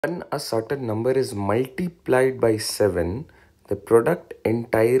When a certain number is multiplied by 7, the product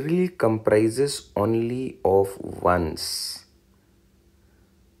entirely comprises only of ones.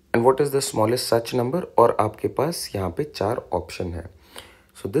 And what is the smallest such number? और आपके पास यहाँ पे 4 option है.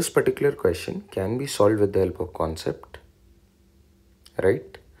 So this particular question can be solved with the help of concept,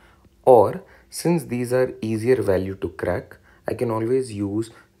 right? Or since these are easier value to crack, I can always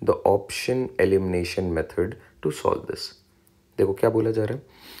use the option elimination method to solve this. देखो क्या बोला जा रहा है,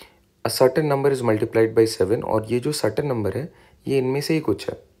 a certain number is multiplied by 7 और ये जो certain number है ये इनमें से ही कुछ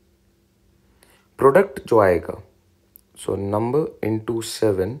है. प्रोडक्ट जो आएगा, so number into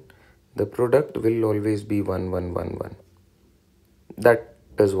 7, the product will always be 1 1 1 1. That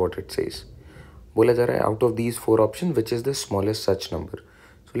is what it says. बोला जा रहा है out of these 4 options which is the smallest such number.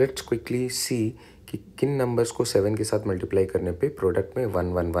 So let's quickly see कि किन numbers को 7 के साथ multiply करने पे product में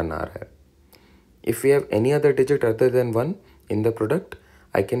 1 1 1 आ रहा है. If we have any other digit other than 1 in the product,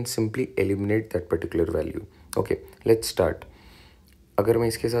 I can simply eliminate that particular value. Okay, let's start. अगर मैं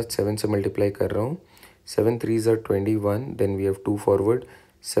इसके साथ 7 से multiply कर रहा हूँ, 7 3s are 21, then we have 2 forward,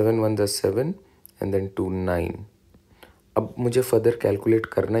 7 1s are 7 and then 2 9. अब मुझे further calculate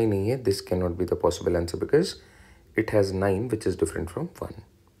करना ही नहीं है. This cannot be the possible answer because it has 9 which is different from 1.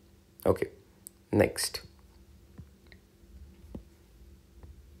 Okay, next.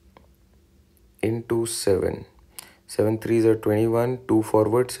 Into 7. 7 3s are 21, 2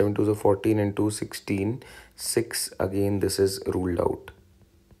 forward, 7 2s are 14 and 2 16. 6 again, this is ruled out.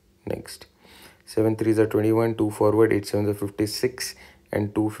 Next. 7 3s are 21, 2 forward, 8 7s are 56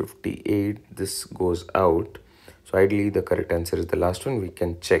 and 258. This goes out. So ideally the correct answer is the last one. We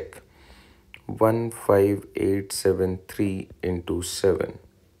can check. 15873 into 7.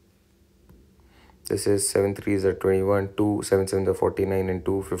 This is 7 3s are 21, 2 7 7s are 49 and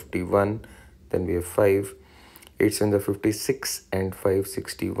 251. Then we have 5. 8 7s are 56 and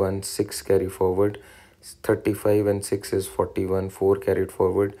 561. 6 carry forward. 35 and 6 is 41. 4 carried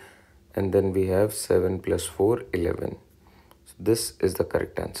forward. And then we have 7 plus 4, 11. So this is the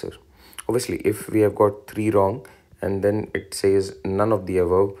correct answer. Obviously, if we have got 3 wrong and then it says none of the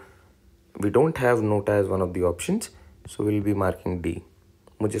above, we don't have nota as one of the options. So we'll be marking D.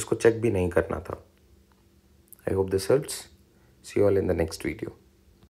 मुझे इसको check भी नहीं करना था. I hope this helps. See you all in the next video.